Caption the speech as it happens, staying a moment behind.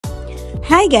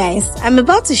Hi guys, I'm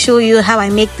about to show you how I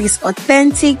make this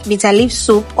authentic bitter leaf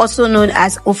soup, also known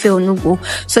as Ofe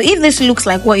Onugbu. So if this looks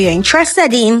like what you're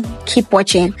interested in, keep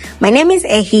watching. My name is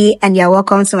Ehi and you're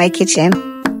welcome to my kitchen.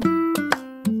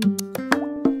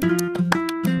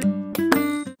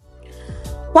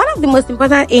 One of the most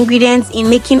important ingredients in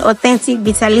making authentic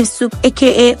bitter leaf soup,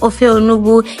 aka Ofe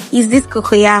Onugbu, is this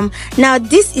cocoyam. Now,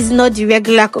 this is not the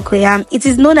regular cocoyam. It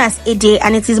is known as ede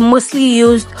and it is mostly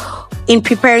used in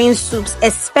preparing soups,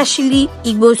 especially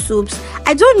Igbo soups.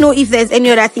 I don't know if there's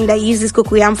any other thing that you use this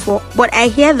cocoyam for, but I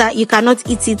hear that you cannot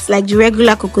eat it like the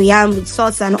regular cocoyam with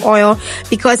salt and oil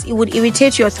because it would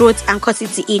irritate your throat and cause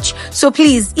it to itch. So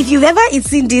please, if you've ever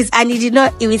eaten this and it did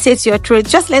not irritate your throat,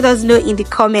 just let us know in the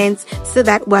comments so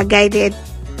that we're guided.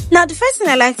 Now, the first thing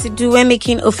I like to do when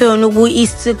making Ofe Onugbu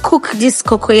is to cook this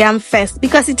cocoyam first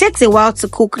because it takes a while to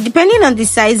cook. Depending on the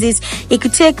sizes, it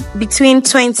could take between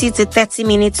 20 to 30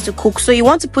 minutes to cook. So you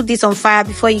want to put this on fire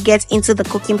before you get into the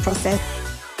cooking process.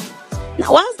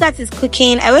 Now, whilst that is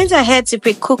cooking, I went ahead to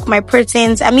pre-cook my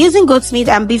proteins. I'm using goat's meat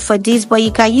and beef for this, but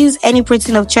you can use any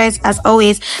protein of choice as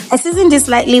always. I seasoned this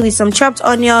lightly with some chopped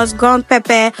onions, ground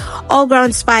pepper, all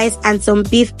ground spice, and some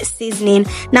beef seasoning.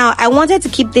 Now, I wanted to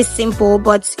keep this simple,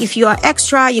 but if you are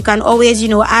extra, you can always,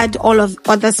 add all of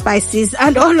other spices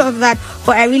and all of that.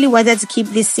 But I really wanted to keep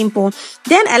this simple.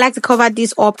 Then I like to cover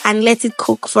this up and let it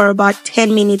cook for about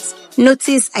 10 minutes.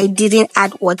 Notice I didn't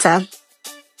add water.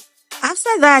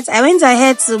 After that, I went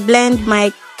ahead to blend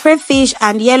my crayfish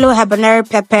and yellow habanero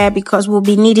pepper because we'll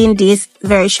be needing this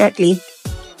very shortly.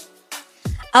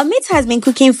 Our meat has been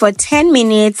cooking for 10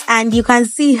 minutes and you can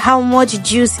see how much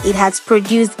juice it has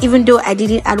produced even though I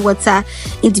didn't add water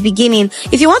in the beginning.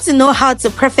 If you want to know how to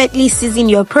perfectly season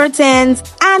your proteins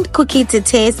and cook it to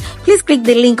taste, please click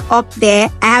the link up there.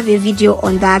 I have a video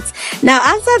on that. Now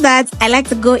after that, I like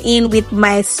to go in with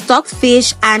my stocked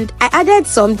fish and I added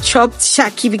some chopped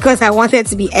shaki because I wanted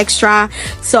to be extra,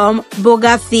 some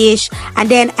Bonga fish, and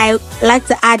then I like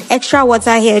to add extra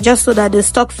water here just so that the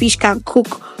stocked fish can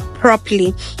cook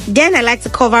properly. Then I like to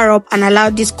cover up and allow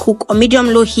this cook on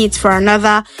medium-low heat for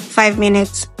another 5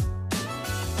 minutes.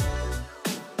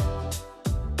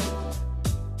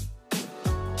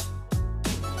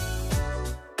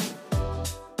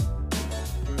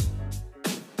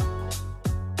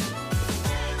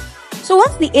 So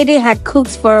once the ede had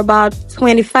cooked for about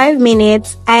 25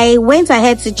 minutes, I went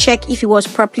ahead to check if it was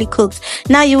properly cooked.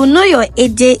 Now you will know your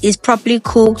ede is properly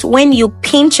cooked when you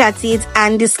pinch at it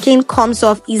and the skin comes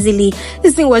off easily.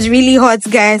 This thing was really hot,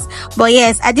 guys. But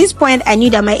yes, at this point I knew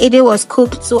that my ede was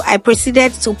cooked, so I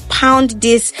proceeded to pound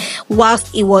this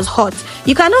whilst it was hot.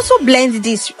 You can also blend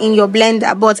this in your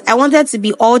blender, but I wanted to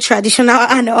be all traditional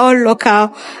and all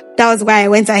local. That was why I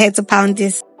went ahead to pound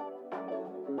this.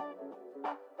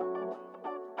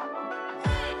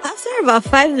 After about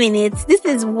 5 minutes, this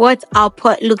is what our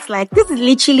pot looks like. This is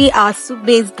literally our soup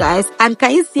base, guys. And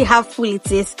can you see how full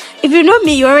it is? If you know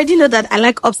me, you already know that I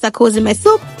like obstacles in my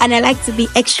soup and I like to be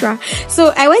extra.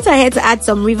 So I went ahead to add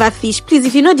some river fish. Please,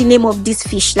 if you know the name of this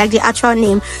fish, like the actual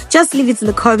name, just leave it in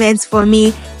the comments for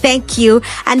me. Thank you.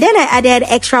 And then I added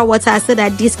extra water so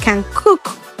that this can cook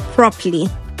properly.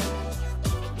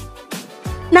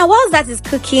 Now, whilst that is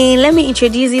cooking, let me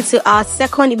introduce you to our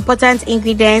second important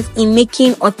ingredient in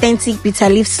making authentic bitter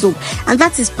leaf soup, and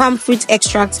that is palm fruit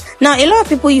extract. Now, a lot of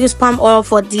people use palm oil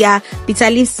for their bitter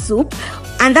leaf soup,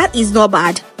 and that is not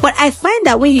bad. But I find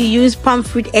that when you use palm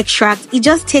fruit extract, it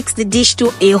just takes the dish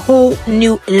to a whole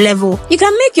new level. You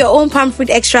can make your own palm fruit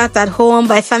extract at home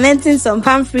by fermenting some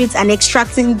palm fruits and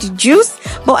extracting the juice.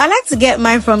 But I like to get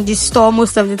mine from the store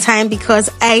most of the time because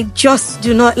I just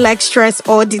do not like stress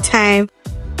all the time.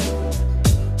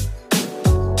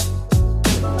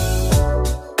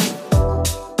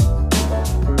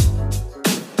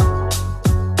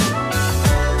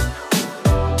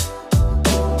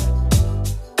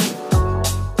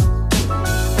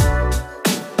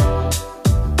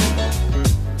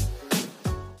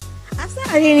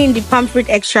 Adding in the palm fruit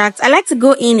extract, I like to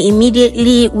go in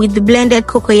immediately with the blended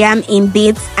cocoyam in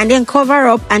bits and then cover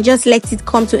up and just let it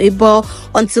come to a boil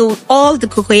until all the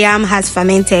cocoyam has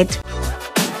fermented.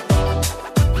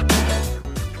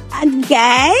 And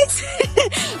guys,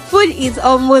 food is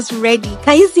almost ready.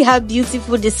 Can you see how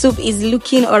beautiful the soup is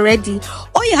looking already?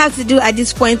 All you have to do at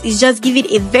this point is just give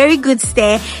it a very good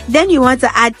stir. Then you want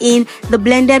to add in the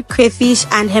blended crayfish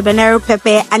and habanero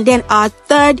pepper, and then our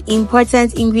third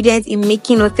important ingredient in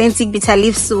making authentic bitter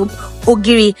leaf soup,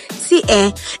 Ogiri. See,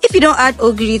 if you don't add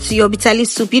Ogiri to your bitter leaf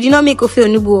soup, you did not make Ofe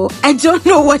Onugbu. I don't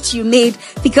know what you made,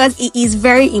 because it is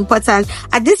very important.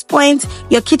 At this point,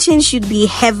 your kitchen should be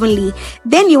heavenly.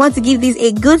 Then you want to give this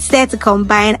a good stir to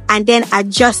combine, and then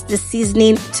adjust the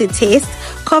seasoning to taste.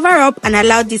 Cover up and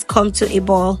allow this come to a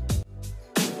boil.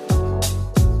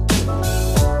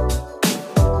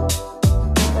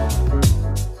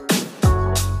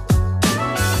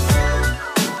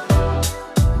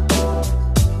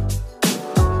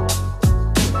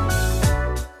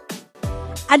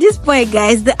 At this point,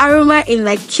 guys, the aroma in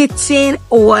my kitchen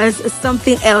was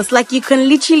something else. Like, you can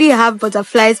literally have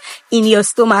butterflies in your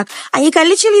stomach, and you can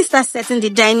literally start setting the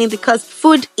dining because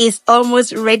food is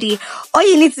almost ready. All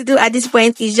you need to do at this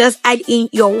point is just add in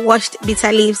your washed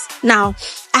bitter leaves. Now,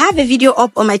 I have a video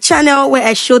up on my channel where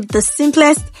I showed the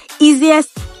simplest,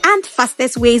 easiest, and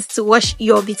fastest ways to wash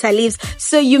your bitter leaves,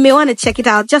 so you may want to check it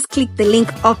out. Just click the link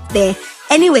up there.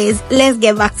 Anyways, let's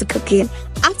get back to cooking.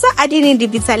 After adding in the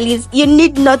bitter leaves, you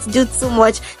need not do too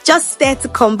much. Just stir to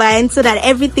combine so that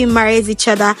everything marries each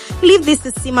other. Leave this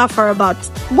to simmer for about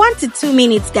 1 to 2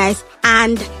 minutes, guys,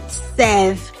 and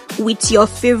serve with your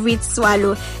favorite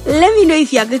swallow. Let me know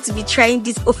if you are going to be trying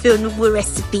this Ofe Onugbu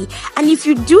recipe, and if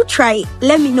you do try it,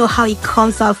 let me know how it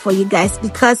comes out for you guys,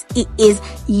 because it is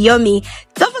yummy.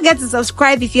 Don't forget to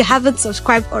subscribe if you haven't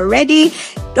subscribed already.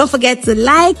 Don't forget to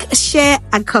like, share,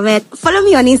 and comment. Follow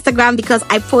me on Instagram because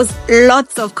I post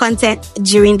lots of content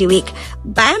during the week.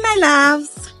 Bye, my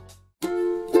loves.